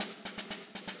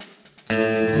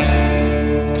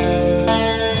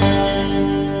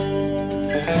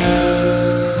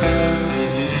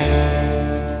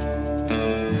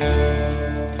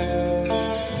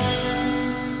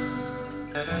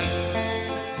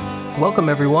Welcome,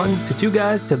 everyone, to Two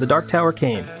Guys to the Dark Tower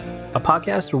Came, a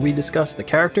podcast where we discuss the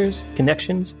characters,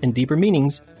 connections, and deeper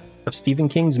meanings of Stephen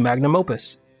King's magnum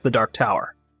opus, The Dark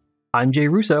Tower. I'm Jay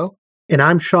Russo. And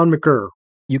I'm Sean McGurr.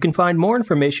 You can find more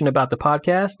information about the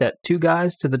podcast at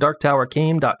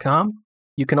twoguystothedarktowercame.com.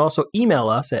 You can also email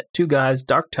us at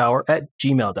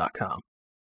twoguysdarktower@gmail.com.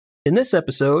 In this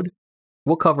episode,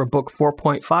 we'll cover Book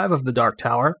 4.5 of The Dark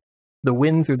Tower, The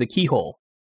Wind Through the Keyhole,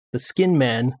 The Skin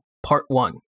Man, Part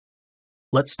 1.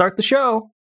 Let's start the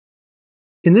show!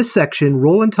 In this section,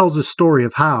 Roland tells a story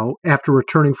of how, after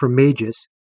returning from Magus,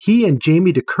 he and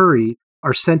Jamie DeCurry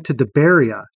are sent to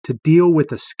Debaria to deal with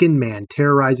the Skin Man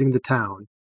terrorizing the town.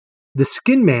 The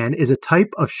Skin Man is a type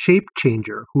of shape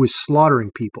changer who is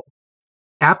slaughtering people.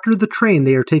 After the train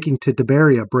they are taking to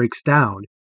Debaria breaks down,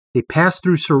 they pass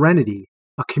through Serenity,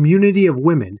 a community of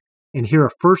women, and hear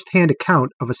a first-hand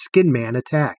account of a Skin Man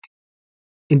attack.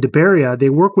 In Debaria, they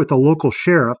work with a local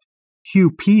sheriff,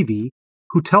 Hugh Peavy,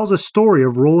 who tells a story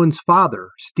of Roland's father,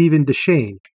 Stephen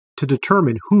Deshane, to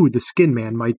determine who the Skin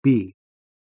Man might be.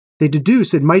 They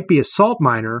deduce it might be a salt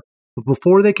miner, but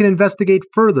before they can investigate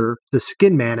further, the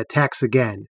Skin Man attacks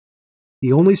again.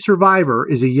 The only survivor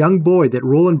is a young boy that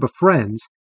Roland befriends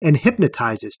and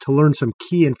hypnotizes to learn some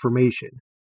key information.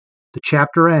 The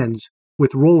chapter ends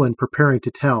with Roland preparing to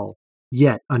tell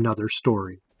yet another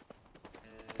story.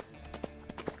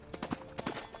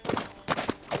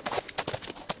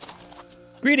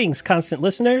 Greetings, constant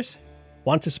listeners.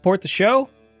 Want to support the show?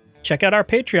 Check out our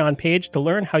Patreon page to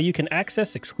learn how you can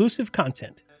access exclusive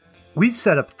content. We've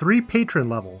set up 3 patron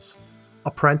levels: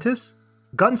 Apprentice,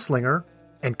 Gunslinger,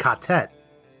 and Quartet.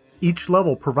 Each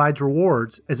level provides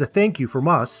rewards as a thank you from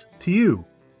us to you.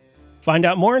 Find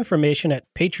out more information at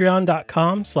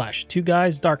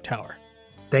patreon.com/twoguysdarktower.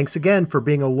 Thanks again for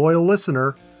being a loyal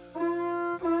listener.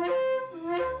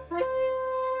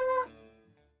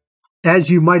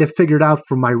 As you might have figured out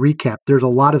from my recap, there's a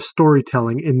lot of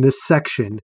storytelling in this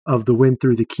section of The Wind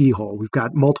Through the Keyhole. We've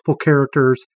got multiple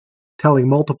characters telling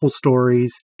multiple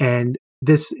stories, and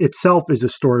this itself is a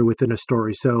story within a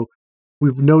story. So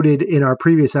we've noted in our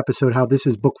previous episode how this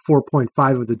is book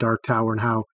 4.5 of The Dark Tower and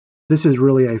how this is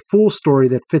really a full story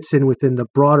that fits in within the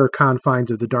broader confines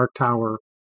of the Dark Tower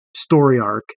story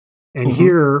arc. And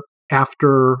here,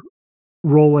 after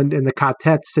Roland and the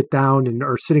Quartet sit down and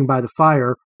are sitting by the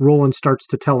fire, Roland starts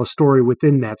to tell a story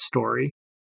within that story.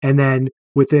 And then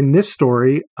within this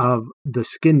story of The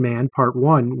Skin Man, Part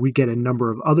 1, we get a number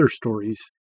of other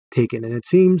stories taken. And it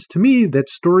seems to me that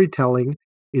storytelling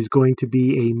is going to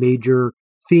be a major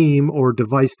theme or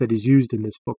device that is used in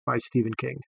this book by Stephen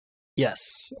King.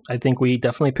 Yes, I think we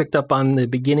definitely picked up on the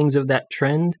beginnings of that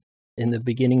trend in the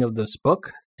beginning of this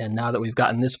book. And now that we've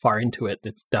gotten this far into it,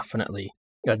 it's definitely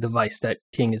a device that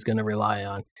King is going to rely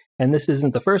on. And this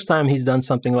isn't the first time he's done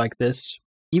something like this.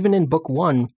 Even in book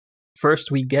 1, first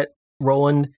we get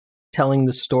Roland telling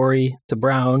the story to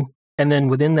Brown, and then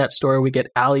within that story we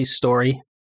get Allie's story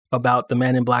about the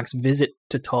Man in Black's visit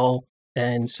to Tull.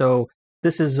 And so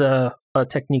this is a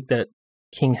technique that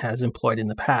King has employed in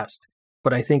the past.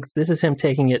 But I think this is him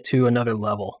taking it to another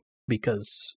level,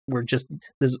 because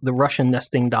the Russian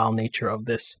nesting doll nature of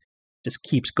this just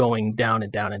keeps going down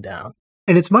and down and down.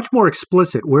 And it's much more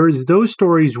explicit, whereas those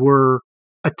stories were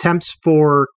attempts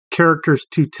for characters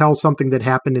to tell something that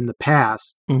happened in the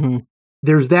past. Mm-hmm.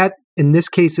 There's that in this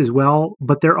case as well,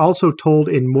 but they're also told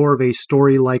in more of a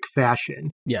story-like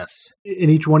fashion. Yes. In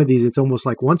each one of these, it's almost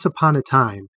like once upon a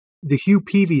time. The Hugh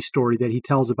Peavy story that he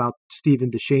tells about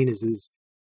Stephen Deshane is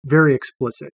very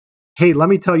explicit. Hey, let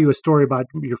me tell you a story about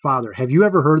your father. Have you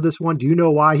ever heard this one? Do you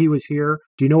know why he was here?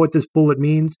 Do you know what this bullet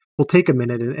means? We'll take a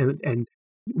minute and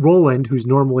Roland, who's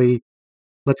normally,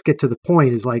 let's get to the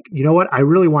point, is like, you know what? I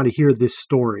really want to hear this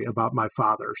story about my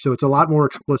father. So it's a lot more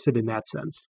explicit in that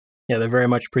sense. Yeah, they're very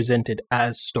much presented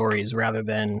as stories rather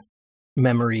than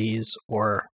memories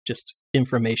or just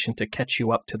information to catch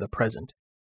you up to the present.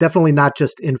 Definitely not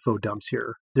just info dumps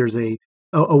here. There's a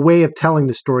way of telling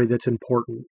the story that's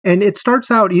important. And it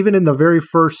starts out, even in the very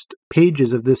first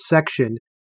pages of this section,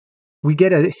 we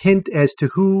get a hint as to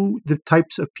who the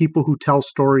types of people who tell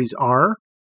stories are.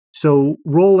 So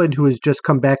Roland, who has just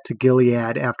come back to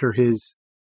Gilead after his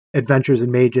adventures in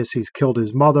Magus, he's killed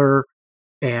his mother,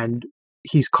 and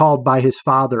he's called by his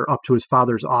father up to his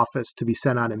father's office to be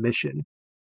sent on a mission.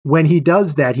 When he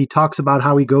does that, he talks about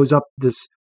how he goes up this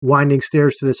winding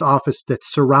stairs to this office that's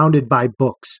surrounded by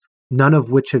books, none of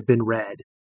which have been read.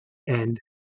 And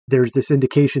there's this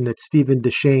indication that Stephen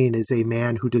Deshane is a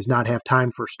man who does not have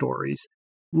time for stories.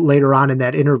 Later on in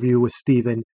that interview with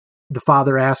Stephen, the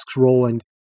father asks Roland,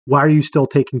 why are you still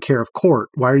taking care of Court?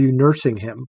 Why are you nursing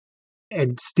him?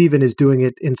 And Stephen is doing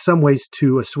it in some ways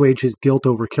to assuage his guilt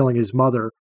over killing his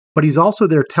mother, but he's also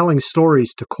there telling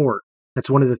stories to court. That's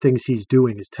one of the things he's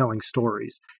doing, is telling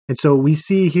stories. And so we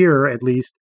see here, at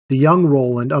least, the young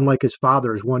Roland, unlike his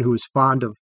father, is one who is fond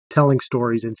of telling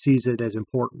stories and sees it as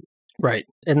important. Right.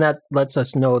 And that lets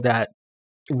us know that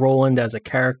Roland as a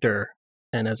character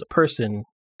and as a person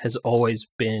has always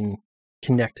been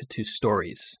connected to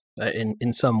stories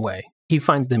in some way. He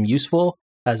finds them useful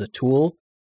as a tool,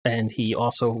 and he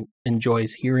also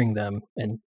enjoys hearing them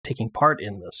and taking part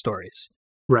in those stories.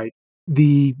 Right.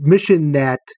 The mission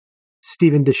that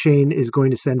Stephen Deshane is going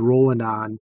to send Roland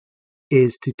on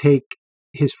is to take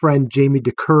his friend Jamie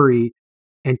DeCurry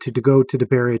and to go to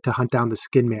Debaria to hunt down the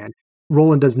Skin Man.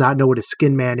 Roland does not know what a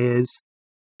Skin Man is,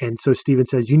 and so Stephen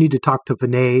says, you need to talk to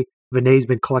Vinay. Vinay's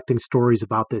been collecting stories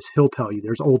about this. He'll tell you.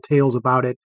 There's old tales about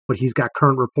it, but he's got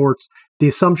current reports. The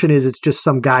assumption is it's just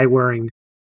some guy wearing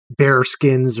bear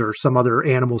skins or some other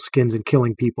animal skins and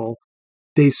killing people.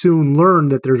 They soon learn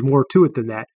that there's more to it than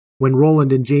that. When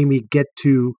Roland and Jamie get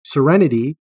to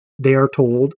Serenity, they are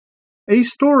told a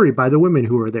story by the women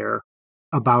who are there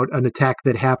about an attack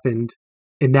that happened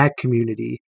in that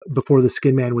community before the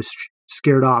Skin Man was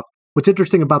scared off. What's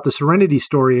interesting about the Serenity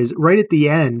story is right at the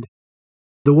end,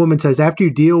 the woman says, after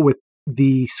you deal with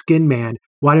the Skin Man,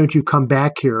 why don't you come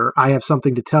back here? I have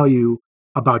something to tell you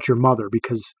about your mother,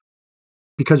 because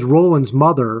Roland's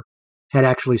mother had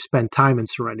actually spent time in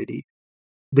Serenity.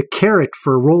 The carrot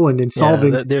for Roland in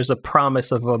solving... Yeah, there's a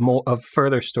promise of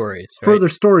further stories. Right? Further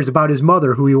stories about his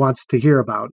mother who he wants to hear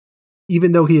about.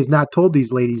 Even though he has not told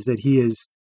these ladies that he is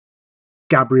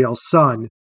Gabrielle's son,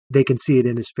 they can see it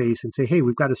in his face and say, hey,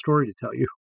 we've got a story to tell you.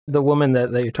 The woman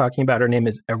that you're talking about, her name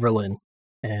is Everlyn.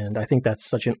 And I think that's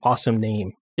such an awesome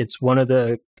name. It's one of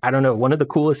the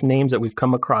coolest names that we've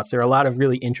come across. There are a lot of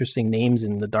really interesting names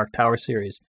in the Dark Tower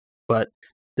series, but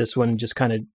this one just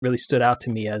kind of really stood out to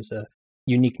me as a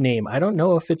unique name. I don't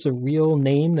know if it's a real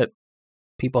name that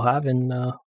people have, and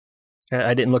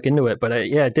I didn't look into it, but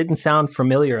it didn't sound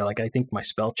familiar. Like, I think my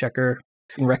spell checker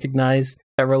can recognize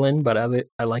Everlyn, but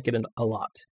I like it a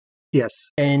lot.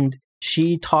 Yes. And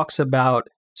she talks about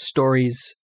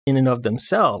stories in and of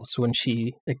themselves when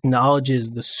she acknowledges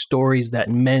the stories that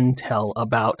men tell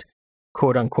about,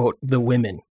 quote unquote, the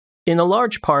women. In a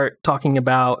large part, talking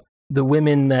about the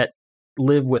women that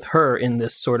live with her in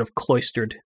this sort of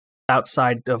cloistered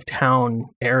outside of town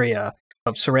area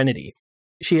of Serenity.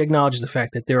 She acknowledges the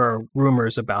fact that there are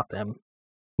rumors about them,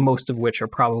 most of which are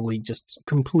probably just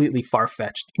completely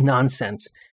far-fetched nonsense.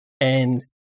 And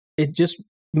it just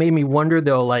made me wonder,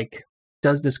 though, like,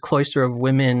 does this cloister of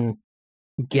women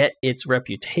get its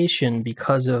reputation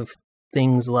because of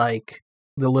things like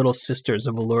the Little Sisters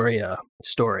of Eluria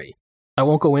story? I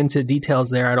won't go into details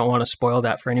there. I don't want to spoil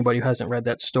that for anybody who hasn't read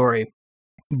that story.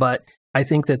 But I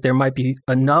think that there might be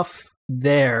enough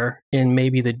there in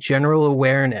maybe the general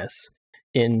awareness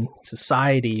in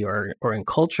society or in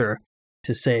culture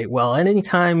to say, well, at any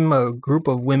time a group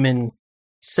of women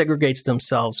segregates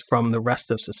themselves from the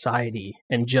rest of society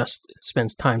and just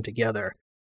spends time together,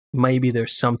 maybe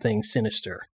there's something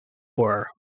sinister or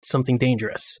something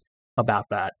dangerous about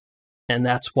that. And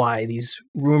that's why these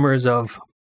rumors of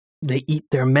they eat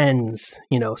their men's,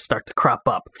 start to crop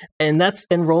up. And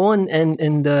Roland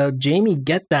and Jamie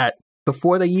get that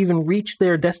before they even reach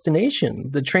their destination.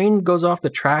 The train goes off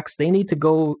the tracks. They need to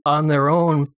go on their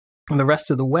own the rest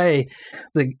of the way.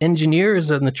 The engineers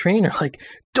on the train are like,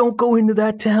 don't go into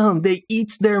that town. They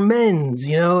eats their men's,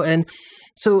 And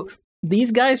so these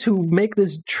guys who make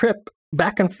this trip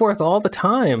back and forth all the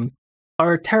time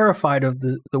are terrified of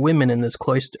the women in this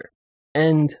cloister.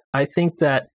 And I think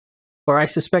that, or I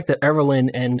suspect that Everlyn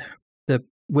and the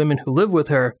women who live with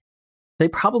her, they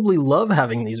probably love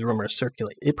having these rumors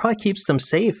circulate. It probably keeps them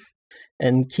safe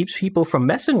and keeps people from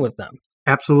messing with them.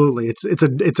 Absolutely.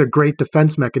 It's a great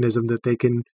defense mechanism that they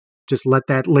can just let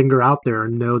that linger out there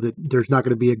and know that there's not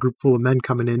going to be a group full of men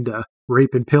coming in to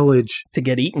rape and pillage. To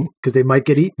get eaten. Because they might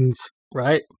get eaten.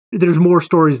 Right. There's more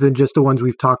stories than just the ones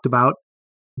we've talked about.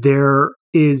 There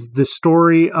is the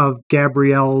story of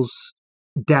Gabrielle's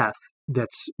death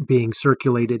that's being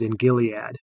circulated in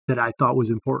Gilead that I thought was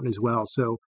important as well.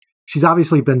 So she's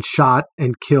obviously been shot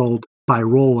and killed by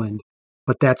Roland,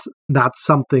 but that's not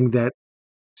something that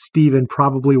Stephen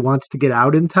probably wants to get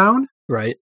out in town.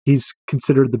 Right. He's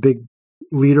considered the big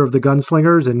leader of the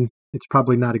gunslingers, and it's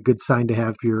probably not a good sign to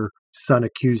have your son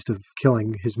accused of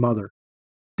killing his mother.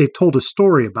 They've told a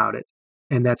story about it,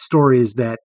 and that story is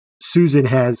that Susan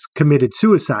has committed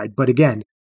suicide. But again,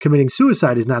 committing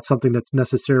suicide is not something that's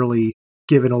necessarily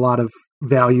given a lot of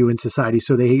value in society.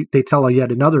 So they tell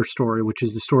yet another story, which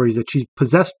is the stories that she's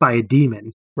possessed by a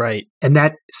demon. Right. And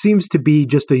that seems to be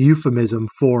just a euphemism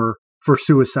for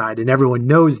suicide. And everyone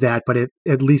knows that, but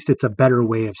at least it's a better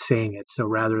way of saying it. So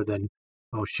rather than,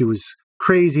 oh, she was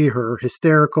crazy or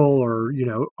hysterical or,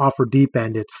 off her deep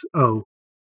end, it's, oh,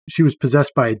 she was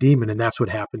possessed by a demon and that's what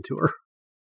happened to her.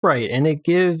 Right. And it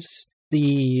gives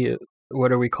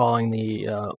what are we calling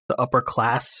the upper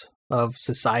class of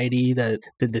society that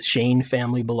the Deshane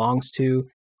family belongs to.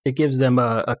 It gives them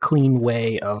a clean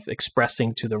way of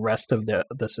expressing to the rest of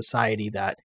the society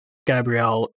that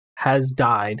Gabrielle has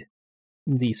died.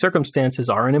 The circumstances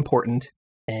aren't important,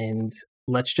 and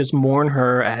let's just mourn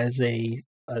her as a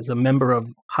member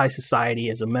of high society,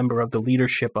 as a member of the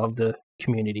leadership of the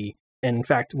community. And in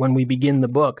fact, when we begin the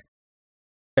book,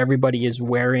 everybody is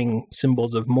wearing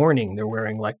symbols of mourning. They're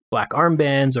wearing like black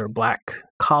armbands or black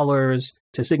collars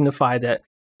to signify that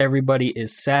everybody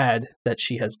is sad that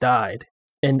she has died.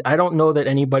 And I don't know that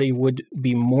anybody would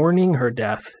be mourning her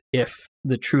death if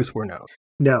the truth were known.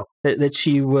 No. That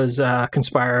she was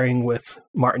conspiring with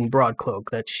Martin Broadcloak,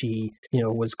 that she,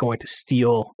 was going to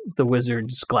steal the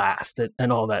wizard's glass,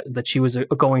 and all that, that she was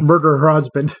going to murder her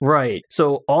husband. Right.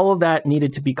 So all of that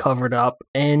needed to be covered up.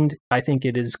 And I think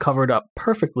it is covered up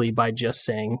perfectly by just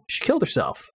saying she killed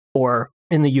herself, or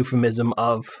in the euphemism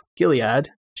of Gilead,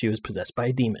 she was possessed by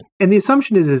a demon. And the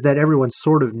assumption is that everyone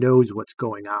sort of knows what's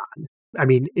going on. I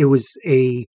mean, it was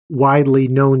a widely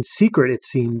known secret, it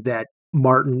seemed, that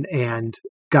Martin and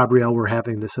Gabrielle were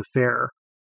having this affair.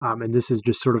 And this is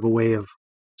just sort of a way of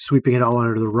sweeping it all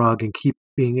under the rug and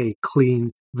keeping a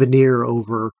clean veneer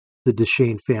over the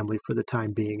Deshane family for the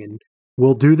time being. And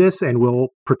we'll do this and we'll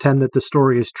pretend that the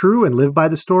story is true and live by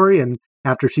the story. And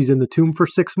after she's in the tomb for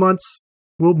 6 months,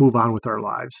 we'll move on with our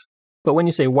lives. But when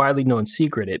you say widely known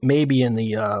secret, it may be in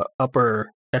the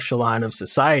upper echelon of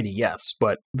society, yes,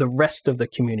 but the rest of the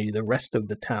community, the rest of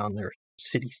the town, their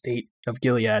city-state of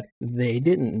Gilead, they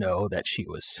didn't know that she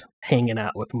was hanging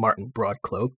out with Martin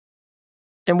Broadcloak.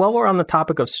 And while we're on the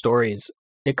topic of stories,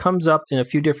 it comes up in a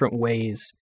few different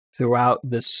ways throughout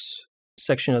this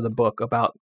section of the book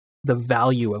about the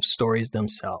value of stories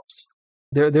themselves.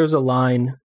 There's a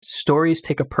line, stories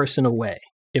take a person away,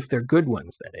 if they're good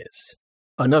ones, that is.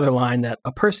 Another line that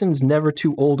a person's never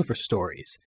too old for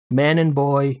stories. Man and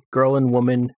boy, girl and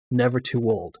woman, never too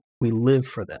old. We live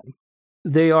for them.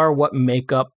 They are what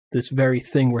make up this very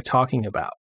thing we're talking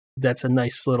about. That's a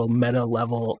nice little meta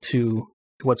level to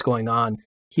what's going on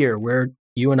here, where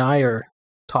you and I are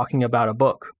talking about a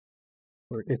book.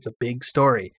 Where it's a big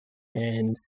story.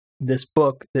 And this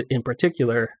book that in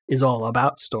particular is all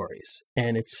about stories.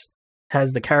 And it's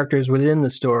has the characters within the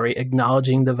story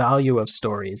acknowledging the value of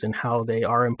stories and how they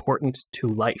are important to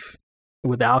life.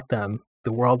 Without them,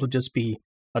 the world would just be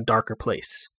a darker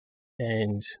place.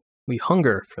 And we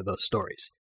hunger for those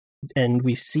stories. And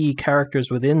we see characters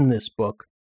within this book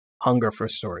hunger for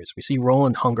stories. We see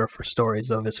Roland hunger for stories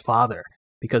of his father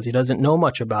because he doesn't know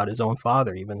much about his own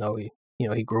father, even though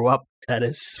he grew up at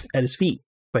his feet.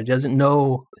 But he doesn't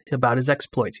know about his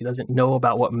exploits. He doesn't know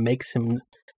about what makes him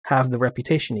have the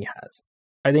reputation he has.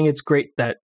 I think it's great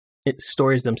that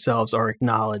stories themselves are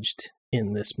acknowledged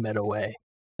in this meta way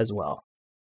as well.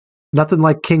 Nothing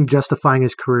like King justifying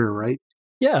his career, right?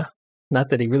 Yeah. Not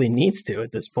that he really needs to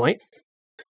at this point.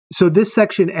 So this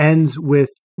section ends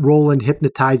with Roland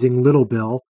hypnotizing Little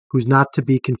Bill, who's not to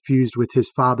be confused with his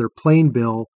father, Plain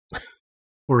Bill,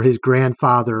 or his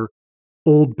grandfather,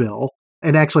 Old Bill.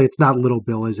 And actually, it's not Little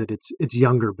Bill, is it? It's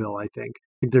Younger Bill, I think.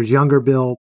 There's Younger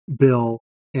Bill,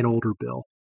 and Older Bill.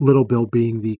 Little Bill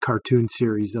being the cartoon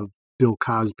series of Bill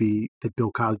Cosby that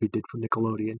Bill Cosby did for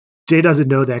Nickelodeon. Jay doesn't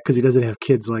know that because he doesn't have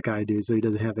kids like I do, so he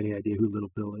doesn't have any idea who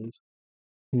Little Bill is.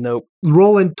 Nope.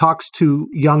 Roland talks to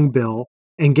young Bill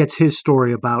and gets his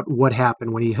story about what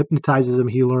happened. When he hypnotizes him,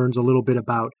 he learns a little bit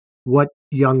about what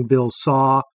young Bill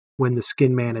saw when the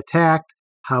Skin Man attacked,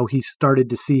 how he started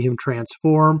to see him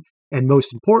transform, and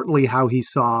most importantly, how he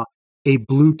saw a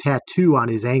blue tattoo on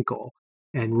his ankle.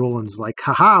 And Roland's like,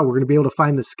 haha, we're going to be able to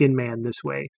find the Skin Man this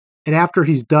way. And after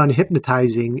he's done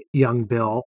hypnotizing young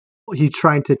Bill, he's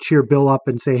trying to cheer Bill up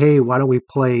and say, hey, why don't we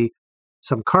play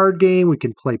some card game? We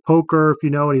can play poker, if you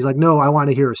know. And he's like, no, I want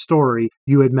to hear a story.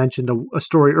 You had mentioned a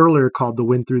story earlier called The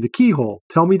Wind Through the Keyhole.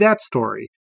 Tell me that story.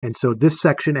 And so this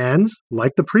section ends,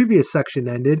 like the previous section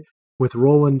ended, with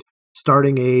Roland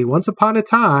starting a Once Upon a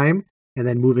Time and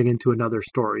then moving into another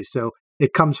story. So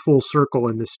it comes full circle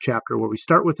in this chapter where we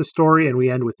start with the story and we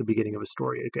end with the beginning of a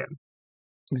story again.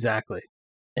 Exactly.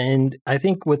 And I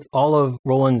think with all of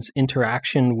Roland's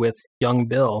interaction with young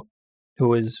Bill,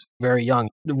 who is very young,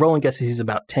 Roland guesses he's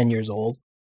about 10 years old.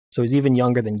 So he's even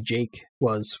younger than Jake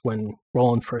was when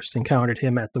Roland first encountered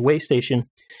him at the way station.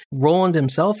 Roland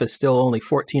himself is still only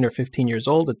 14 or 15 years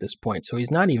old at this point, so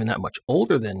he's not even that much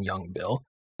older than young Bill.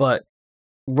 But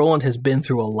Roland has been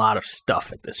through a lot of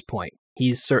stuff at this point.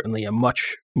 He's certainly a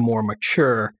much more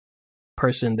mature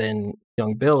person than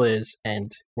young Bill is,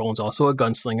 and Roland's also a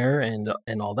gunslinger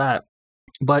and all that.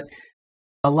 But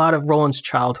a lot of Roland's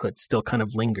childhood still kind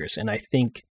of lingers, and I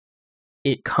think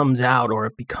it comes out, or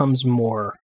it becomes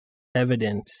more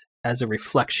evident as a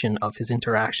reflection of his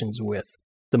interactions with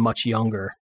the much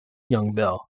younger young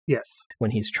Bill. Yes.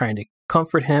 When he's trying to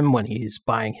comfort him, when he's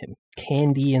buying him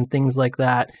candy and things like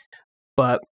that.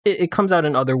 But it comes out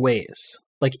in other ways,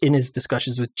 like in his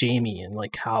discussions with Jamie, and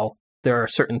like how there are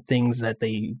certain things that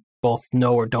they both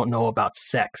know or don't know about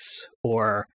sex,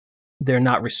 or they're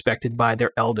not respected by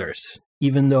their elders,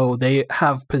 even though they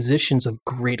have positions of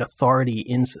great authority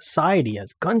in society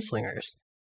as gunslingers.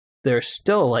 They're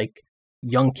still like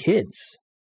young kids.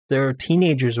 They're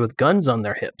teenagers with guns on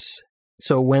their hips.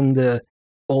 So when the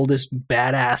oldest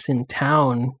badass in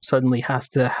town suddenly has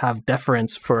to have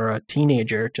deference for a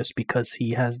teenager just because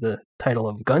he has the title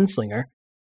of gunslinger,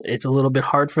 it's a little bit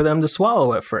hard for them to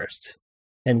swallow at first.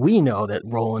 And we know that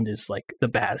Roland is like the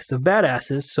baddest of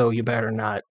badasses, so you better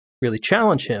not really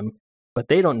challenge him, but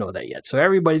they don't know that yet. So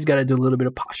everybody's got to do a little bit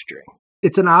of posturing.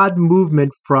 It's an odd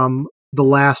movement from the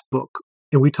last book.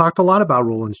 And we talked a lot about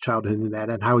Roland's childhood in that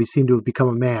and how he seemed to have become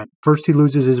a man. First, he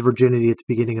loses his virginity at the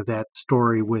beginning of that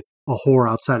story with a whore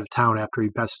outside of town after he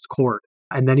bests court.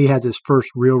 And then he has his first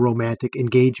real romantic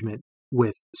engagement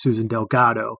with Susan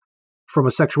Delgado. From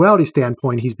a sexuality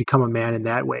standpoint, he's become a man in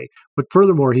that way. But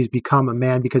furthermore, he's become a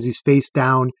man because he's faced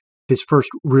down his first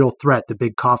real threat, the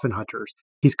big coffin hunters.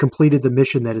 He's completed the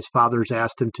mission that his father's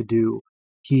asked him to do.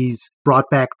 He's brought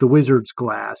back the wizard's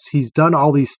glass. He's done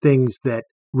all these things that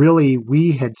really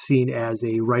we had seen as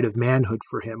a rite of manhood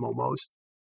for him almost.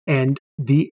 And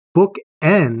the book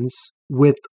ends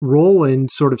with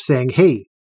Roland sort of saying, hey,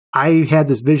 I had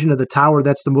this vision of the tower.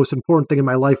 That's the most important thing in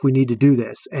my life. We need to do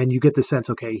this. And you get the sense,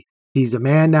 okay, he's a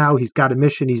man now. He's got a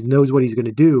mission. He knows what he's going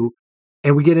to do.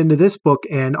 And we get into this book,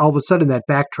 and all of a sudden that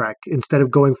backtrack, instead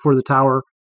of going for the tower,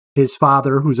 his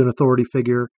father, who's an authority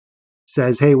figure,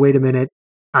 says, hey, wait a minute.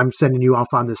 I'm sending you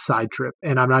off on this side trip.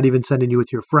 And I'm not even sending you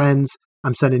with your friends.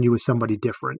 I'm sending you with somebody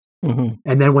different. Mm-hmm.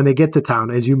 And then when they get to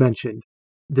town, as you mentioned,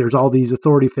 there's all these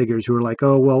authority figures who are like,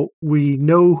 oh, well, we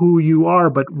know who you are,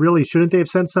 but really, shouldn't they have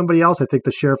sent somebody else? I think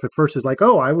the sheriff at first is like,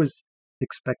 oh, I was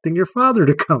expecting your father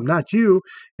to come, not you.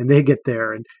 And they get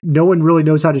there, and no one really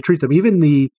knows how to treat them. Even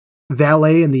the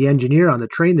valet and the engineer on the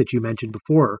train that you mentioned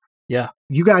before. Yeah.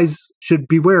 You guys should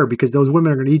beware because those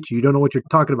women are going to eat you. You don't know what you're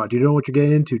talking about. You don't know what you're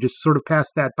getting into. Just sort of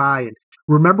pass that by and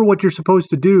remember what you're supposed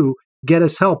to do. Get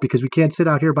us help because we can't sit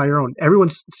out here by our own.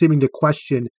 Everyone's seeming to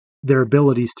question their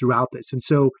abilities throughout this. And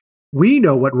so we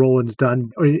know what Roland's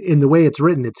done. In the way it's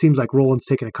written, it seems like Roland's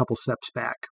taken a couple steps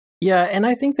back. Yeah, and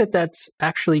I think that that's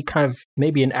actually kind of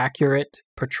maybe an accurate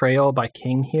portrayal by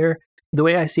King here. The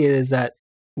way I see it is that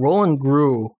Roland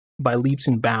grew by leaps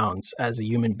and bounds as a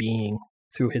human being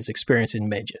through his experience in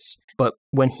Magus. But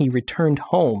when he returned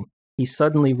home, he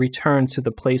suddenly returned to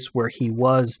the place where he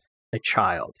was a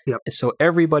child. Yep. So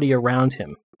everybody around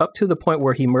him, up to the point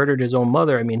where he murdered his own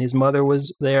mother. I mean, his mother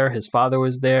was there, his father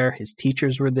was there, his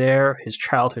teachers were there, his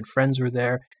childhood friends were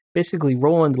there. Basically,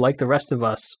 Roland, like the rest of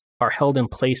us, are held in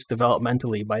place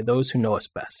developmentally by those who know us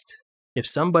best. If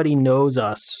somebody knows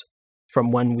us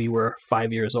from when we were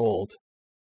 5 years old,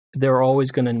 they're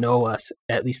always going to know us,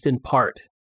 at least in part,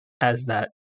 as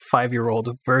that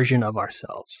 5-year-old version of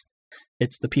ourselves.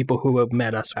 It's the people who have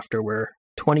met us after we're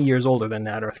 20 years older than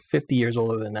that or 50 years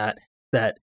older than that,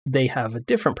 that they have a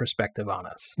different perspective on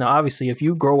us. Now, obviously, if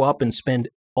you grow up and spend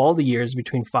all the years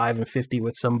between 5 and 50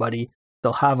 with somebody,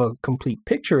 they'll have a complete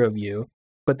picture of you,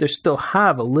 but they still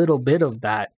have a little bit of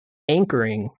that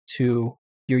anchoring to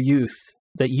your youth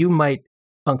that you might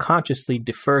unconsciously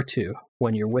defer to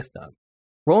when you're with them.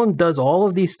 Roland does all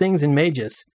of these things in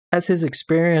Magus, has his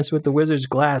experience with the wizard's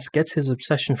glass, gets his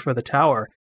obsession for the tower,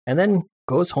 and then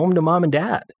goes home to mom and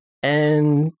dad.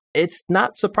 And it's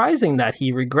not surprising that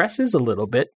he regresses a little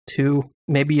bit to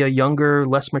maybe a younger,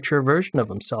 less mature version of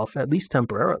himself, at least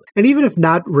temporarily. And even if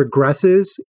not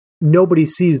regresses, nobody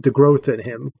sees the growth in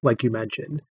him, like you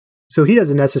mentioned. So he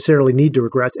doesn't necessarily need to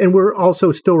regress. And we're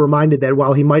also still reminded that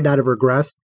while he might not have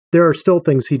regressed, there are still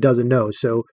things he doesn't know.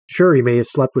 So sure, he may have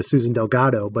slept with Susan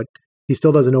Delgado, but he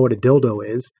still doesn't know what a dildo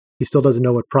is. He still doesn't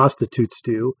know what prostitutes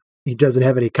do. He doesn't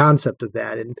have any concept of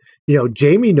that. And,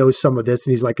 Jamie knows some of this,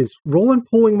 and he's like, is Roland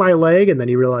pulling my leg? And then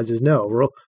he realizes, no,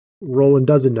 Roland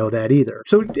doesn't know that either.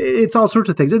 So it's all sorts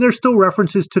of things. And there's still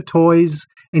references to toys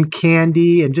and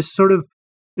candy and just sort of,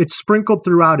 it's sprinkled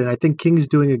throughout. And I think King's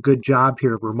doing a good job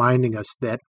here of reminding us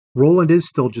that Roland is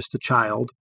still just a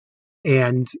child.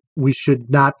 And we should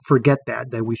not forget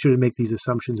that we shouldn't make these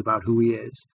assumptions about who he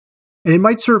is. And it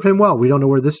might serve him well. We don't know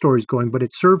where this story is going, but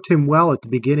it served him well at the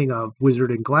beginning of Wizard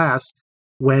and Glass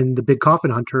when the big coffin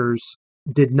hunters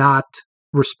did not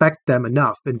respect them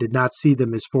enough and did not see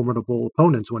them as formidable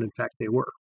opponents when in fact they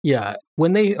were. Yeah,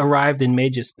 when they arrived in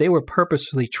Magus, they were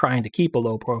purposefully trying to keep a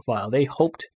low profile. They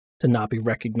hoped to not be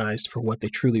recognized for what they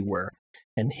truly were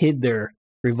and hid their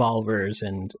revolvers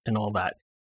and all that.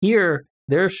 Here,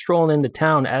 they're strolling into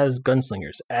town as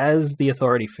gunslingers, as the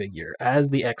authority figure, as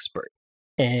the expert,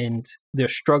 and they're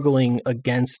struggling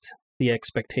against the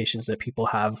expectations that people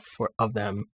have of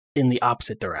them in the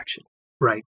opposite direction.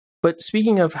 Right. But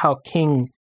speaking of how King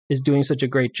is doing such a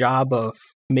great job of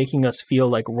making us feel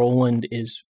like Roland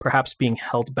is perhaps being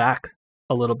held back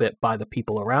a little bit by the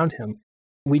people around him,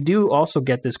 we do also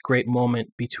get this great moment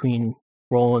between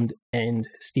Roland and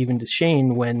Stephen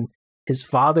Deschain when his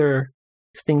father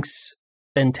thinks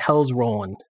and tells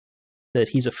Roland that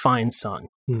he's a fine son.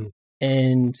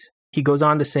 And he goes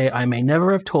on to say, "I may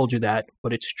never have told you that,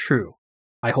 but it's true.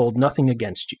 I hold nothing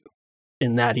against you."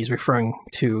 In that, he's referring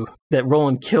to that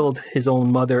Roland killed his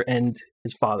own mother and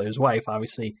his father's wife,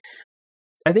 obviously.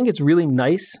 I think it's really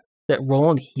nice that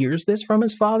Roland hears this from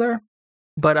his father,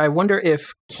 but I wonder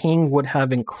if King would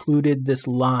have included this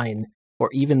line or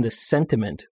even this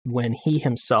sentiment when he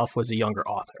himself was a younger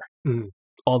author,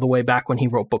 all the way back when he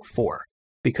wrote book 4.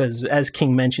 Because as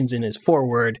King mentions in his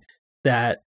foreword,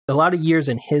 that a lot of years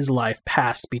in his life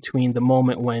passed between the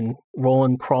moment when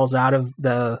Roland crawls out of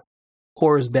the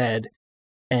horror's bed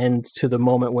and to the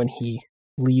moment when he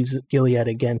leaves Gilead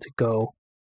again to go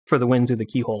for the Wind Through the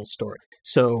Keyhole story.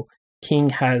 So King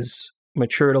has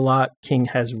matured a lot. King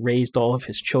has raised all of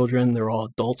his children. They're all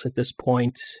adults at this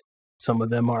point. Some of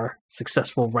them are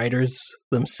successful writers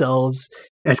themselves.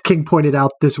 As King pointed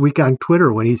out this week on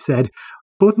Twitter when he said,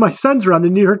 "Both my sons are on the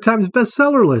New York Times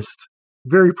bestseller list."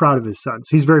 Very proud of his sons.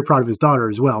 He's very proud of his daughter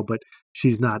as well, but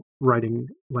she's not writing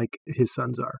like his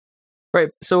sons are. Right.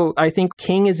 So I think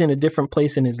King is in a different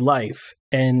place in his life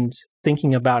and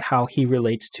thinking about how he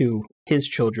relates to his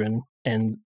children.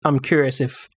 And I'm curious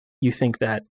if you think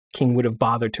that King would have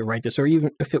bothered to write this, or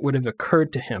even if it would have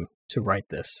occurred to him to write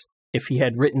this, if he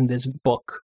had written this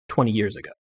book 20 years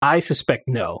ago. I suspect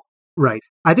no. Right.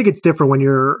 I think it's different when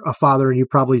you're a father and you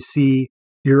probably see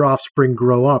your offspring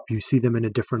grow up. You see them in a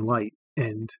different light.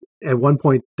 And at one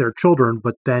point, they're children,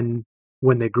 but then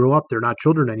when they grow up, they're not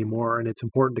children anymore. And it's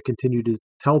important to continue to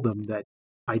tell them that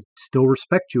I still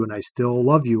respect you and I still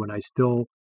love you and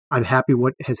I'm happy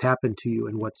what has happened to you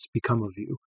and what's become of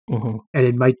you. Mm-hmm. And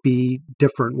it might be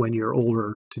different when you're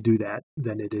older to do that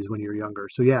than it is when you're younger.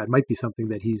 So yeah, it might be something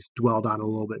that he's dwelled on a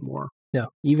little bit more. Yeah,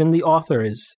 even the author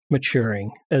is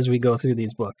maturing as we go through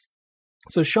these books.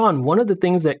 So Sean, one of the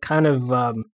things that kind of,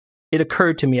 it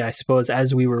occurred to me, I suppose,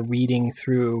 as we were reading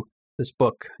through this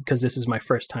book, because this is my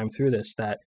first time through this,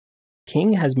 that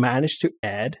King has managed to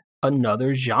add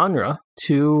another genre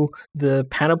to the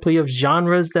panoply of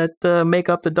genres that make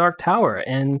up the Dark Tower.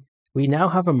 And we now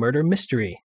have a murder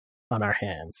mystery on our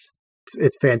hands.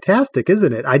 It's fantastic,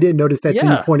 isn't it? I didn't notice that till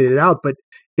you pointed it out, but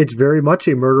it's very much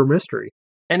a murder mystery.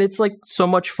 And it's like so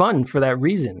much fun for that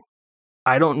reason.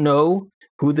 I don't know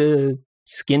who the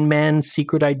Skin Man's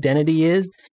secret identity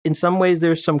is. In some ways,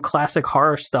 there's some classic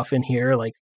horror stuff in here,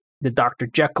 like the Dr.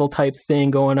 Jekyll type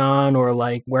thing going on, or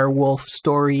like werewolf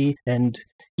story. And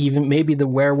even maybe the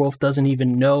werewolf doesn't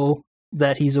even know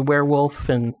that he's a werewolf.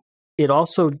 And it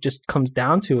also just comes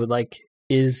down to like,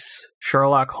 is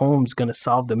Sherlock Holmes going to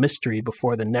solve the mystery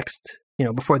before the next,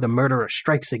 before the murderer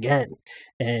strikes again?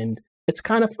 And it's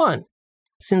kind of fun.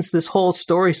 Since this whole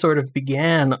story sort of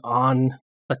began on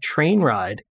a train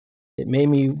ride, it made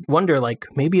me wonder, like,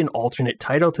 maybe an alternate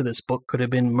title to this book could have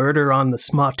been Murder on the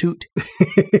Smahtut.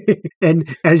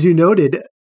 And as you noted,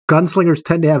 gunslingers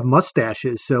tend to have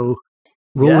mustaches, so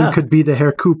Roland could be the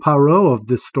Hercule Poirot of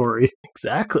this story.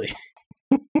 Exactly.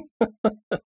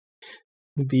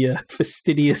 Be a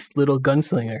fastidious little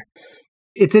gunslinger.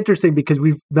 It's interesting because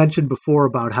we've mentioned before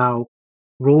about how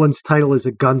Roland's title is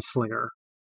a gunslinger,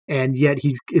 and yet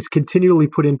he is continually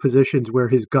put in positions where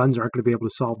his guns aren't going to be able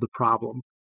to solve the problem.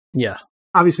 Yeah.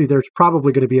 Obviously, there's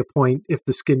probably going to be a point if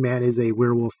the Skin Man is a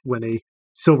werewolf when a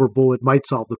silver bullet might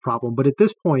solve the problem. But at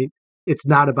this point, it's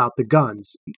not about the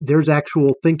guns. There's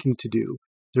actual thinking to do.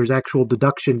 There's actual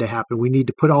deduction to happen. We need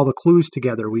to put all the clues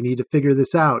together. We need to figure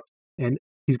this out. And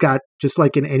he's got, just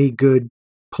like in any good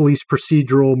police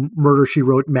procedural murder she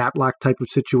wrote Matlock type of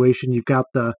situation. You've got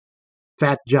the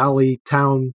fat, jolly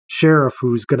town sheriff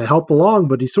who's going to help along,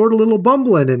 but he's sort of a little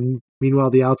bumbling. And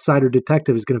meanwhile, the outsider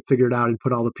detective is going to figure it out and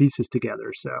put all the pieces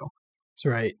together. So that's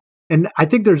right. And I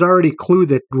think there's already a clue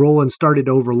that Roland started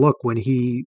to overlook when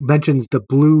he mentions the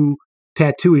blue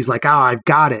tattoo. He's like, I've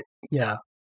got it. Yeah.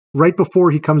 Right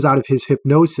before he comes out of his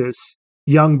hypnosis,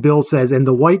 young Bill says, and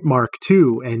the white mark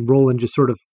too. And Roland just sort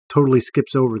of totally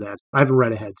skips over that. I haven't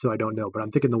read ahead, so I don't know, but I'm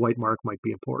thinking the white mark might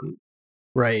be important.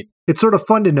 Right. It's sort of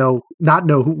fun to not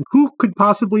know who could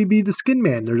possibly be the Skin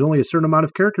Man. There's only a certain amount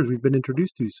of characters we've been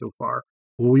introduced to so far.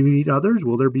 Will we meet others?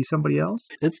 Will there be somebody else?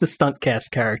 It's the stunt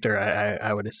cast character,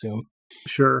 I would assume.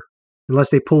 Sure.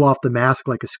 Unless they pull off the mask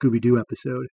like a Scooby-Doo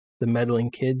episode. The meddling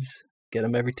kids, get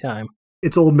them every time.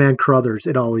 It's Old Man Crothers.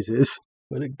 It always is.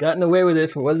 Would have gotten away with it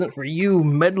if it wasn't for you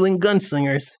meddling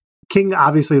gunslingers. King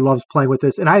obviously loves playing with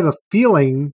this, and I have a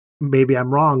feeling, maybe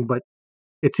I'm wrong, but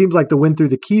it seems like The Wind Through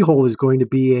the Keyhole is going to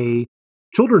be a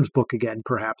children's book again,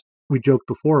 perhaps. We joked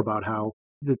before about how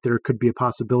that there could be a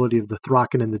possibility of The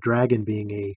Thraken and the Dragon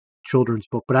being a children's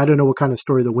book, but I don't know what kind of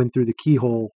story The Wind Through the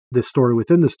Keyhole, this story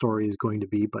within the story, is going to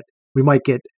be, but we might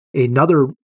get another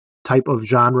type of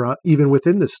genre even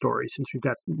within this story since we've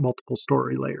got multiple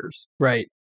story layers. Right.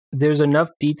 There's enough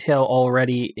detail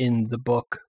already in the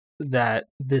book that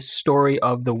this story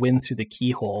of The Wind Through the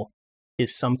Keyhole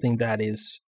is something that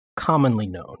is commonly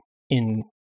known in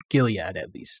Gilead,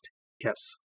 at least.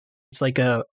 Yes. It's like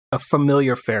a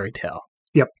familiar fairy tale.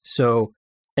 Yep. So,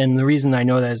 and the reason I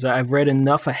know that is I've read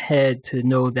enough ahead to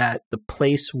know that the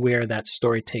place where that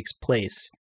story takes place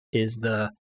is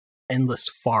the Endless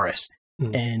Forest.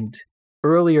 Mm. And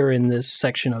earlier in this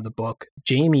section of the book,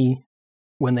 Jamie,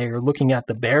 when they are looking at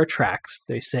the bear tracks,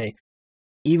 they say,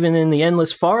 even in the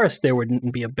Endless Forest, there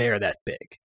wouldn't be a bear that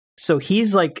big. So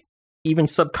he's like, even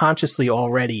subconsciously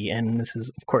already, and this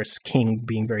is, of course, King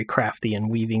being very crafty and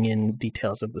weaving in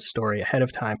details of the story ahead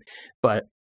of time, but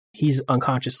he's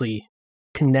unconsciously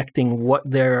connecting what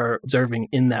they're observing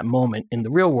in that moment in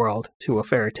the real world to a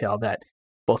fairy tale that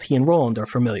both he and Roland are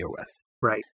familiar with.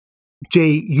 Right.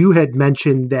 Jay, you had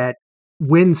mentioned that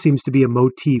wind seems to be a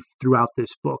motif throughout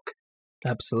this book.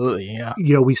 Absolutely, yeah.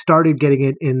 You know, we started getting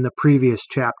it in the previous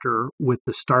chapter with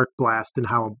the Stark Blast and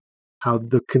how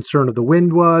the concern of the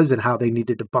wind was and how they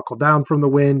needed to buckle down from the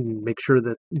wind and make sure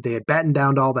that they had battened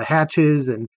down all the hatches.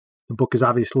 And the book is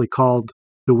obviously called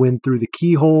The Wind Through the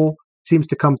Keyhole. It seems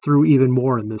to come through even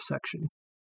more in this section.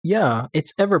 Yeah,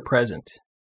 it's ever present.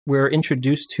 We're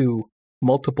introduced to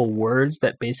multiple words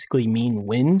that basically mean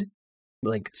wind,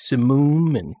 like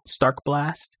simoom and stark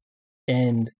blast.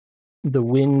 And the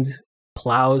wind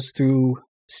plows through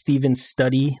Stephen's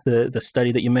study, the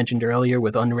study that you mentioned earlier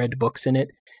with unread books in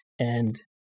it, and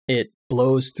it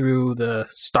blows through the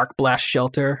Stark Blast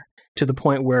shelter to the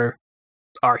point where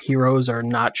our heroes are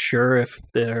not sure if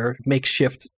their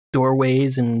makeshift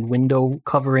doorways and window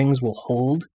coverings will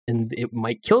hold, and it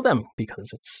might kill them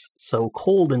because it's so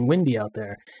cold and windy out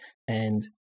there. And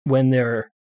when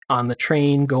they're on the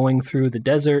train going through the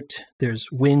desert, there's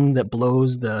wind that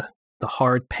blows the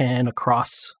hard pan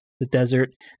across the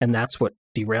desert, and that's what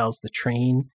derails the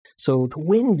train. So the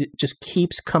wind just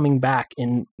keeps coming back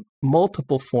in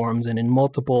multiple forms and in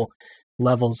multiple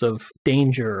levels of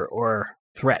danger or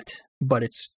threat, but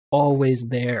it's always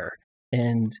there.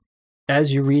 And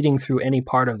as you're reading through any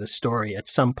part of the story, at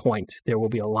some point there will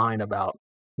be a line about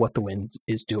what the wind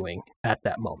is doing at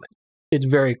that moment. It's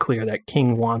very clear that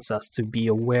King wants us to be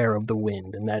aware of the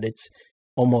wind and that it's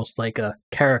almost like a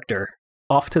character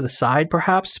off to the side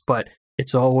perhaps, but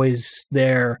it's always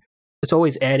there. It's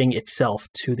always adding itself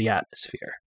to the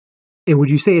atmosphere. And would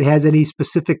you say it has any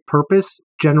specific purpose?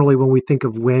 Generally, when we think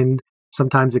of wind,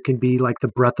 sometimes it can be like the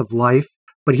breath of life,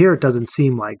 but here it doesn't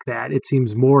seem like that. It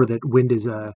seems more that wind is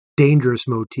a dangerous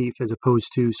motif as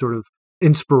opposed to sort of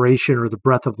inspiration or the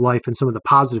breath of life and some of the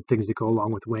positive things that go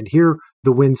along with wind. Here,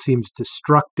 the wind seems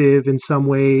destructive in some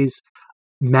ways,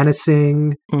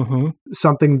 menacing,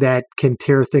 something that can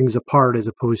tear things apart as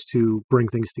opposed to bring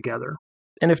things together.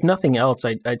 And if nothing else,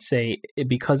 I'd say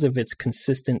because of its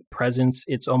consistent presence,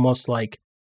 it's almost like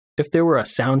if there were a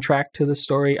soundtrack to the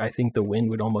story, I think the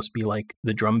wind would almost be like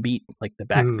the drum beat, like the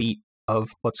backbeat of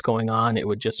what's going on. It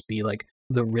would just be like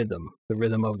the rhythm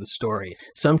of the story.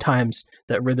 Sometimes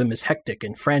that rhythm is hectic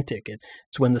and frantic.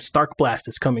 It's when the Stark Blast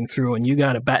is coming through and you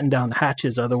got to batten down the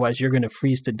hatches, otherwise you're going to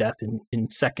freeze to death in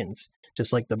seconds,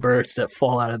 just like the birds that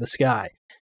fall out of the sky.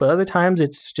 But other times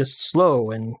it's just slow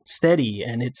and steady,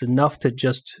 and it's enough to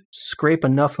just scrape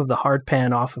enough of the hard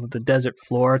pan off of the desert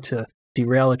floor to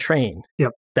derail a train.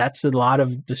 Yep. That's a lot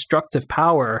of destructive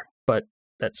power, but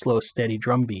that slow, steady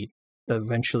drum beat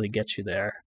eventually get you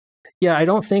there. Yeah, I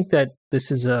don't think that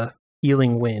this is a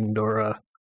healing wind or a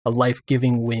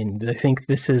life-giving wind. I think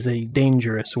this is a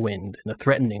dangerous wind and a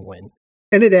threatening wind.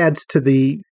 And it adds to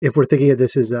if we're thinking of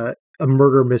this as a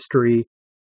murder mystery,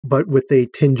 but with a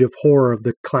tinge of horror of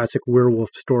the classic werewolf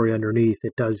story underneath,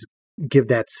 it does give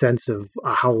that sense of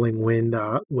a howling wind,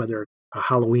 whether a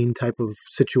Halloween type of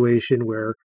situation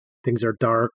where things are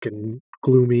dark and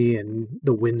gloomy and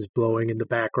the wind's blowing in the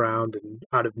background, and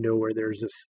out of nowhere there's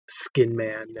this skin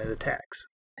man that attacks.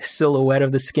 Silhouette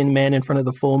of the skin man in front of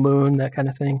the full moon, that kind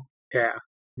of thing. Yeah,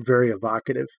 very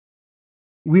evocative.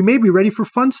 We may be ready for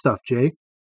fun stuff, Jay.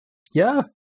 Yeah,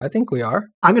 I think we are.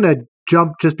 I'm going to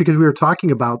jump just because we were talking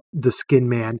about the skin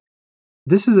man.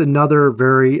 This is another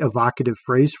very evocative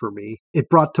phrase for me. It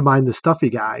brought to mind the Stuffy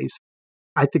Guys.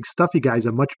 I think Stuffy Guy is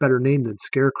a much better name than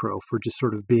Scarecrow for just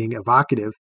sort of being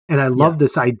evocative. And I love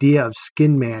this idea of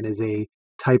Skin Man as a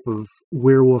type of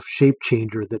werewolf shape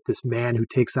changer, that this man who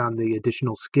takes on the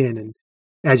additional skin. And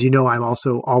as you know, I'm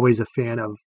also always a fan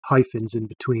of hyphens in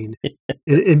between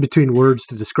words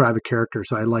to describe a character.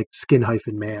 So I like Skin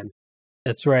hyphen Man.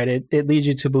 That's right. It leads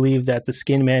you to believe that the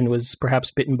Skin Man was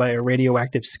perhaps bitten by a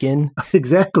radioactive skin.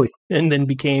 Exactly. And then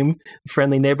became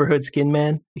friendly neighborhood Skin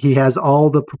Man. He has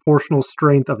all the proportional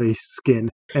strength of a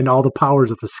skin and all the powers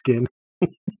of a skin.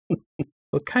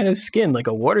 What kind of skin? Like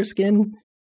a water skin?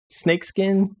 Snake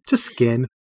skin? Just skin.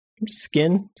 Just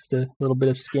skin? Just a little bit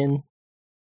of skin?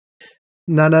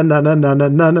 Na na na na na na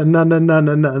na na na na na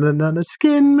na na na na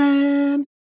Skin Man.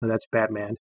 Oh, that's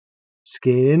Batman.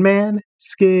 Skin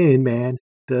Man,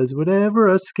 does whatever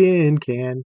a skin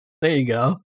can. There you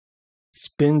go.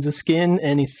 Spins a skin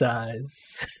any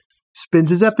size.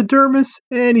 Spins his epidermis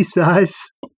any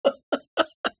size.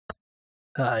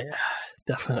 Yeah,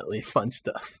 definitely fun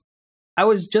stuff. I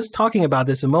was just talking about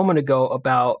this a moment ago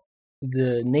about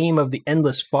the name of the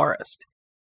Endless Forest.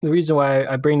 The reason why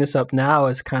I bring this up now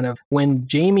is kind of when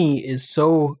Jamie is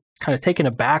so kind of taken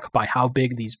aback by how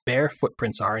big these bear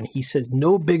footprints are, and he says,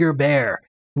 "No bigger bear,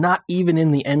 not even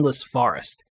in the Endless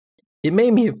Forest." It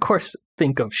made me, of course,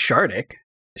 think of Shardik.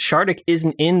 Shardik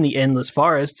isn't in the Endless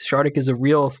Forest. Shardik is a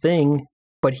real thing,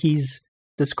 but he's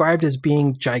described as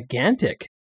being gigantic.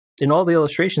 In all the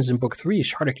illustrations in book 3,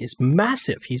 Shardik is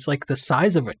massive. He's like the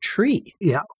size of a tree.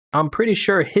 Yeah. I'm pretty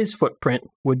sure his footprint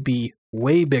would be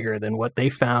way bigger than what they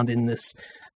found in this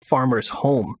farmer's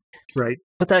home. Right.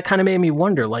 But that kind of made me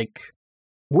wonder, like,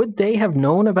 would they have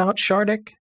known about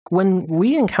Shardik? When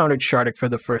we encountered Shardik for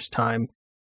the first time,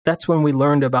 that's when we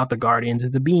learned about the Guardians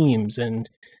of the Beams and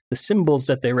the symbols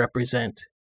that they represent.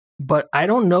 But I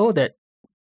don't know that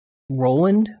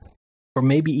Roland, or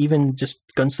maybe even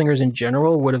just gunslingers in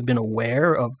general, would have been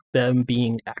aware of them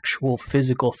being actual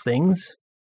physical things,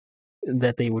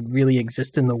 that they would really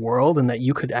exist in the world, and that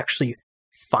you could actually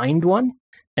find one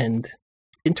and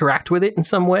interact with it in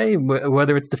some way,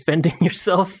 whether it's defending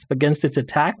yourself against its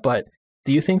attack. But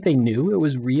do you think they knew it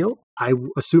was real? I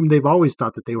assume they've always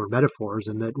thought that they were metaphors,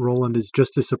 and that Roland is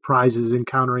just as surprised as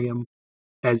encountering him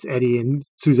as Eddie and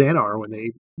Susanna are when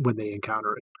they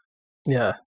encounter it.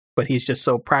 Yeah, but he's just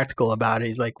so practical about it.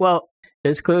 He's like, well,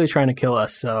 it's clearly trying to kill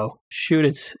us, so shoot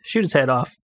its head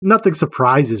off. Nothing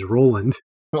surprises Roland.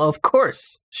 Well, of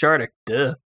course. Shardik,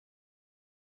 duh.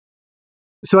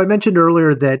 So I mentioned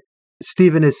earlier that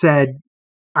Stephen has said,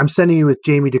 "I'm sending you with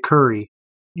Jamie DeCurry."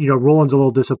 You know, Roland's a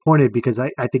little disappointed because I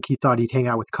think he thought he'd hang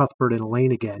out with Cuthbert and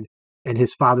Elaine again. And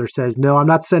his father says, "No, I'm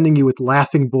not sending you with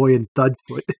Laughing Boy and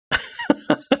Thudfoot."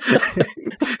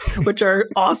 Which are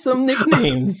awesome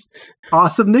nicknames.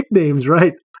 Awesome nicknames,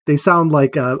 right? They sound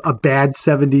like a bad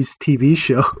 70s TV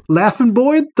show. Laughing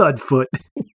Boy and Thudfoot.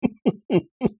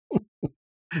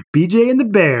 BJ and the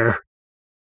Bear.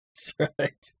 That's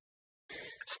right.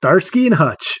 Starsky and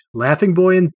Hutch, Laughing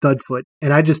Boy and Thudfoot.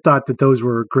 And I just thought that those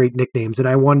were great nicknames. And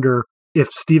I wonder if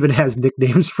Stephen has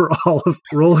nicknames for all of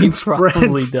Roland's friends. He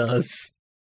probably does.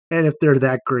 And if they're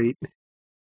that great.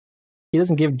 He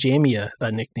doesn't give Jamie a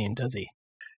nickname, does he?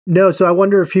 No, so I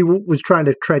wonder if he was trying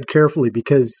to tread carefully,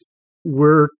 because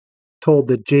we're told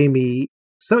that Jamie...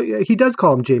 So he does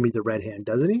call him Jamie the Red Hand,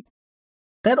 doesn't he?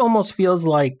 That almost feels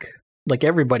like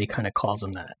everybody kind of calls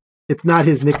him that. It's not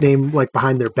his nickname like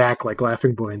behind their back, like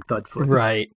Laughing Boy and Thudfoot.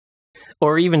 Right.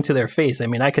 Or even to their face. I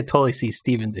mean, I could totally see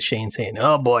Stephen Deshane saying,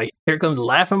 "Oh boy, here comes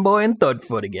Laughing Boy and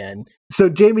Thudfoot again." So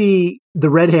Jamie the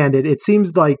Red-Handed, it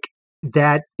seems like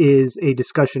that is a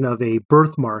discussion of a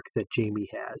birthmark that Jamie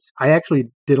has. I actually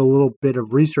did a little bit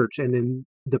of research, and in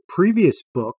the previous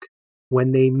book,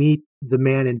 when they meet the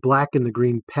man in black in the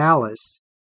Green Palace,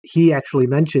 he actually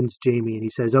mentions Jamie, and he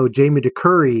says, "Oh, Jamie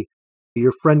DeCurry,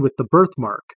 your friend with the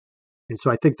birthmark." And so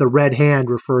I think the red hand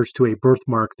refers to a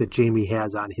birthmark that Jaime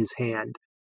has on his hand.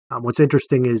 What's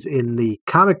interesting is in the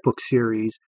comic book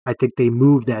series, I think they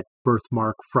moved that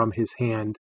birthmark from his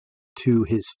hand to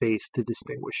his face to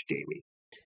distinguish Jaime.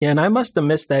 Yeah, and I must have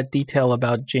missed that detail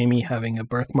about Jaime having a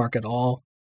birthmark at all.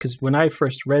 Because when I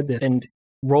first read this, and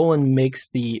Roland makes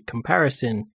the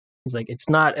comparison, he's like, it's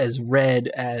not as red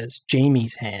as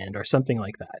Jaime's hand or something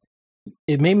like that.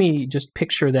 It made me just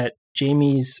picture that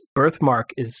Jaime's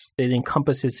birthmark it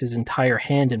encompasses his entire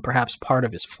hand and perhaps part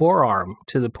of his forearm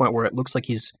to the point where it looks like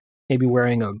he's maybe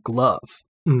wearing a glove.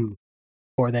 Mm.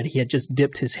 Or that he had just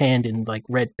dipped his hand in like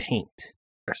red paint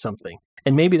or something.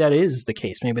 And maybe that is the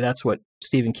case. Maybe that's what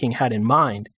Stephen King had in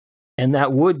mind. And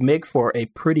that would make for a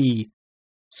pretty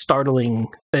startling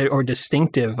or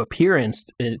distinctive appearance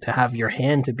to have your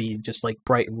hand to be just like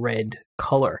bright red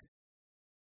color.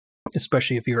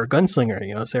 Especially if you're a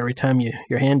gunslinger, so every time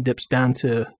your hand dips down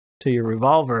to your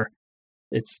revolver,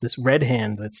 it's this red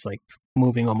hand that's like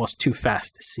moving almost too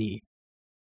fast to see.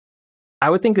 I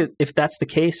would think that if that's the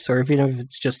case, or even if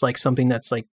it's just like something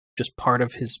that's like just part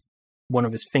of one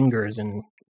of his fingers and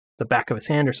the back of his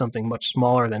hand or something much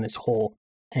smaller than his whole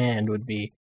hand would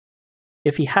be.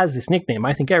 If he has this nickname,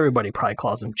 I think everybody probably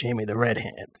calls him Jaime the Red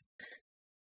Hand.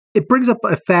 It brings up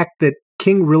a fact that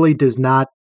King really does not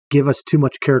give us too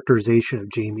much characterization of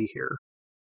Jaime here.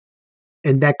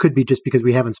 And that could be just because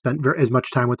we haven't spent as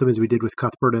much time with him as we did with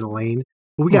Cuthbert and Elaine.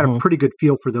 But we got a pretty good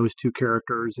feel for those two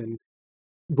characters. And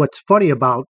what's funny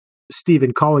about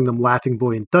Stephen calling them Laughing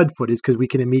Boy and Thudfoot is because we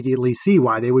can immediately see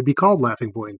why they would be called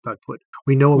Laughing Boy and Thudfoot.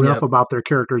 We know enough about their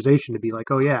characterization to be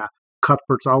like, oh yeah,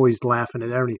 Cuthbert's always laughing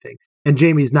at everything. And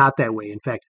Jaime's not that way. In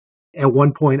fact, at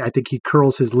one point, I think he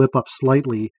curls his lip up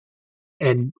slightly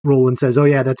and Roland says, oh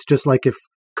yeah, that's just like if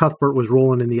Cuthbert was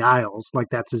rolling in the aisles. Like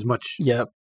that's as much. Yep.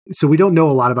 So we don't know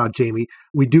a lot about Jaime.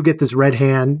 We do get this red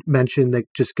hand mentioned that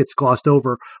just gets glossed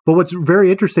over. But what's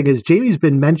very interesting is Jaime's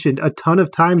been mentioned a ton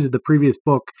of times in the previous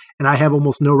book, and I have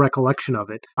almost no recollection of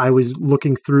it. I was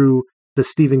looking through the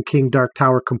Stephen King Dark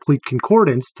Tower Complete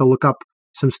Concordance to look up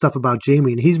some stuff about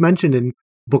Jaime, and he's mentioned in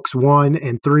books 1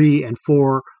 and 3 and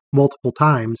 4 multiple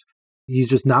times. He's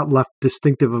just not left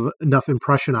distinctive enough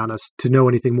impression on us to know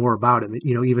anything more about him.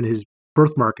 Even his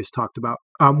birthmark is talked about.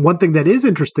 One thing that is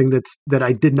interesting that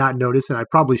I did not notice, and I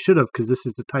probably should have, because this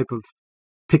is the type of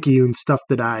picayune stuff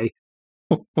that I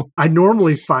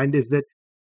normally find, is that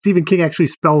Stephen King actually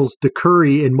spells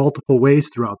DeCurry in multiple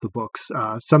ways throughout the books.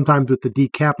 Sometimes with the D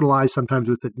capitalized, sometimes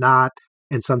with it not,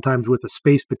 and sometimes with a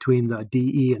space between the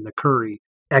DE and the Curry.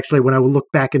 Actually, when I would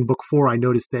look back in book 4, I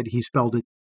noticed that he spelled it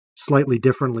slightly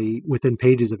differently within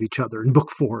pages of each other in book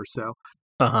 4. So,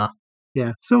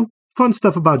 yeah. So fun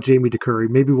stuff about Jaime DeCurry.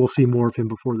 Maybe we'll see more of him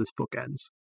before this book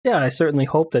ends. Yeah, I certainly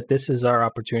hope that this is our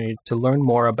opportunity to learn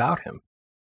more about him.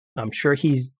 I'm sure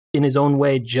he's, in his own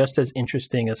way, just as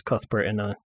interesting as Cuthbert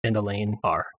and Elaine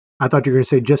are. I thought you were going to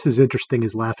say just as interesting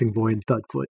as Laughing Boy and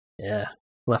Thudfoot. Yeah,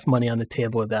 left money on the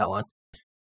table with that one.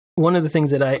 One of the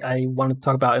things that I want to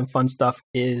talk about in fun stuff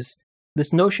is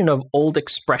this notion of old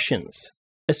expressions,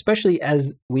 especially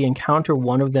as we encounter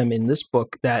one of them in this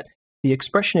book, that the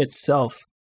expression itself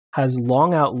has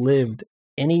long outlived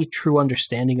any true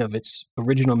understanding of its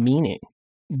original meaning.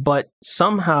 But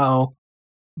somehow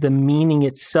the meaning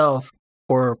itself,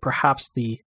 or perhaps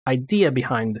the idea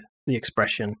behind the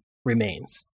expression,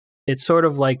 remains. It's sort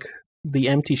of like the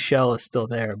empty shell is still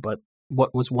there, but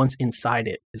what was once inside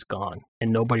it is gone,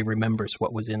 and nobody remembers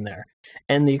what was in there.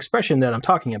 And the expression that I'm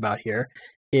talking about here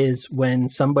is when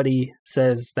somebody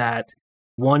says that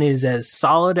one is as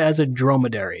solid as a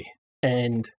dromedary.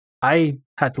 And I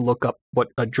had to look up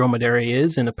what a dromedary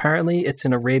is, and apparently it's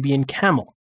an Arabian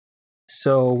camel.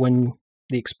 So when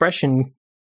the expression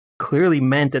clearly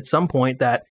meant at some point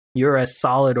that you're as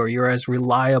solid or you're as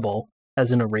reliable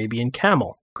as an Arabian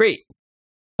camel. Great.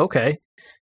 Okay.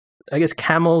 I guess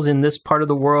camels in this part of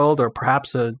the world, or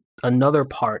perhaps another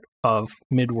part of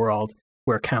Midworld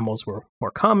where camels were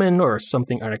more common, or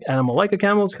something, or an animal like a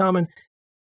camel is common,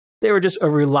 they were just a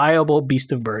reliable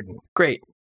beast of burden. Great.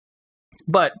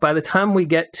 But by the time we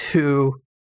get to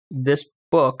this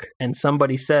book and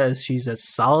somebody says she's as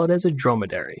solid as a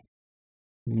dromedary,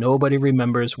 nobody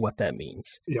remembers what that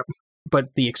means. Yep.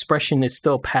 But the expression is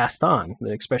still passed on.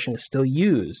 The expression is still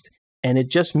used. And it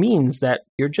just means that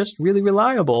you're just really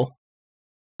reliable,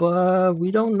 but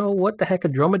we don't know what the heck a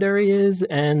dromedary is,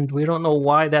 and we don't know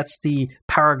why that's the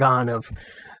paragon of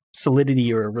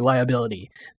solidity or reliability.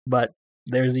 But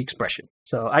there's the expression.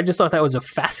 So I just thought that was a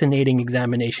fascinating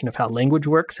examination of how language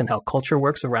works and how culture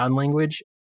works around language.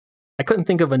 I couldn't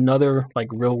think of another like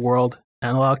real world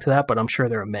analog to that, but I'm sure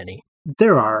there are many.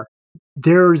 There are.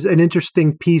 There's an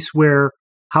interesting piece where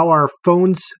how our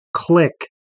phones click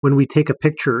when we take a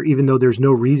picture, even though there's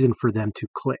no reason for them to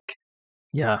click.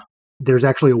 Yeah. There's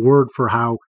actually a word for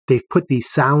how they've put these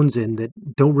sounds in that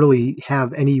don't really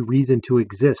have any reason to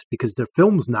exist because the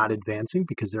film's not advancing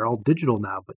because they're all digital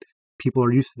now, but people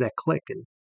are used to that click. And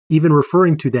even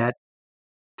referring to that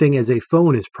thing as a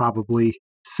phone is probably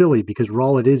silly because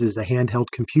all it is a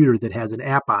handheld computer that has an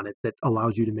app on it that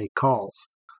allows you to make calls.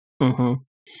 Mm-hmm.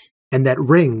 And that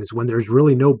rings when there's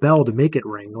really no bell to make it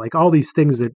ring. Like all these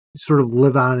things that sort of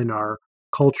live on in our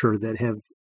culture that have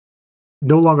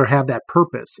no longer have that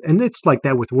purpose. And it's like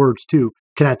that with words too.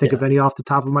 Can I think of any off the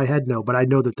top of my head? No, but I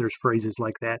know that there's phrases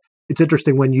like that. It's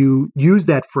interesting when you use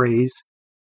that phrase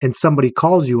and somebody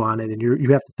calls you on it and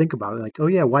you have to think about it like, oh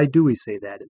yeah, why do we say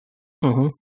that?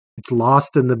 Mm-hmm. It's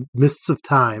lost in the mists of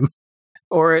time.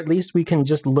 Or at least we can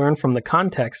just learn from the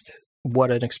context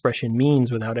what an expression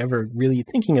means without ever really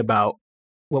thinking about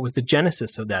what was the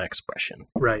genesis of that expression.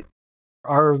 Right.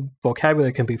 Our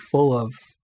vocabulary can be full of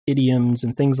idioms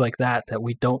and things like that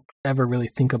we don't ever really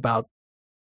think about.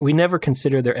 We never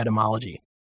consider their etymology.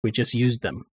 We just use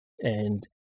them. And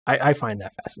I find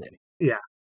that fascinating. Yeah.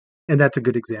 And that's a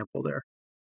good example there.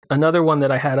 Another one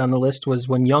that I had on the list was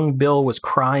when young Bill was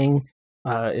crying.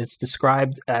 It's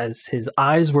described as his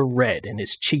eyes were red and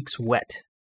his cheeks wet.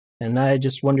 And I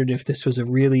just wondered if this was a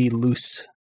really loose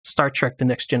Star Trek The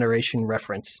Next Generation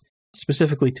reference,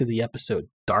 specifically to the episode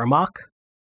Darmok,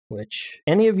 which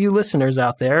any of you listeners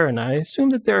out there, and I assume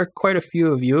that there are quite a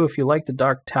few of you, if you like The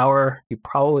Dark Tower, you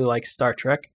probably like Star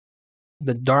Trek.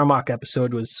 The Darmok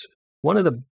episode was one of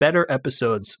the better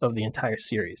episodes of the entire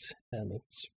series, and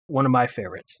it's one of my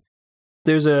favorites.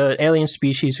 There's an alien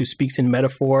species who speaks in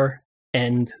metaphor,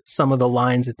 and some of the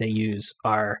lines that they use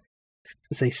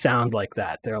they sound like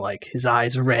that. They're like, his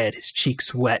eyes red, his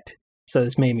cheeks wet. So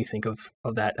this made me think of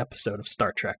that episode of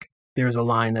Star Trek. There was a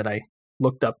line that I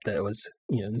looked up that was,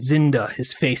 Zinda,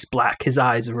 his face black, his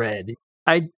eyes red.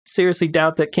 I seriously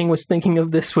doubt that King was thinking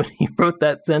of this when he wrote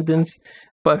that sentence,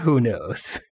 but who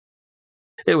knows?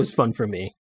 It was fun for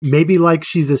me. Maybe like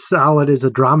she's as solid as a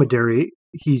dromedary,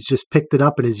 he's just picked it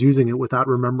up and is using it without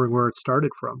remembering where it started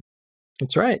from.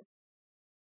 That's right.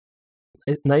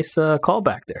 Nice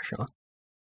callback there, Sean.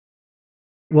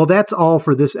 Well, that's all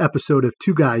for this episode of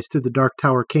Two Guys to the Dark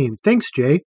Tower Came. Thanks,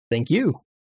 Jay. Thank you.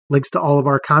 Links to all of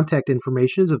our contact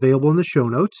information is available in the show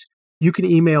notes. You can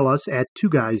email us at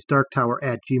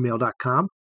twoguysdarktower@gmail.com.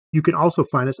 You can also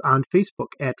find us on Facebook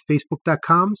at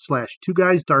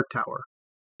facebook.com/twoguysdarktower.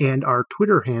 And our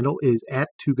Twitter handle is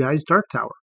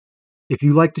 @twoguysdarktower. If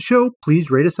you like the show,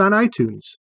 please rate us on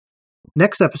iTunes.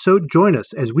 Next episode, join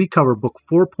us as we cover book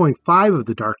 4.5 of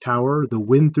The Dark Tower, The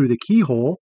Wind Through the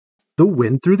Keyhole, the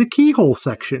Wind Through the Keyhole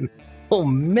section. Oh,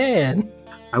 man.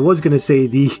 I was going to say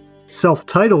the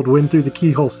self-titled Wind Through the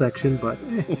Keyhole section, but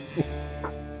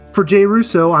For Jay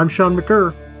Russo, I'm Sean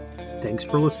McCurr. Thanks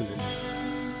for listening.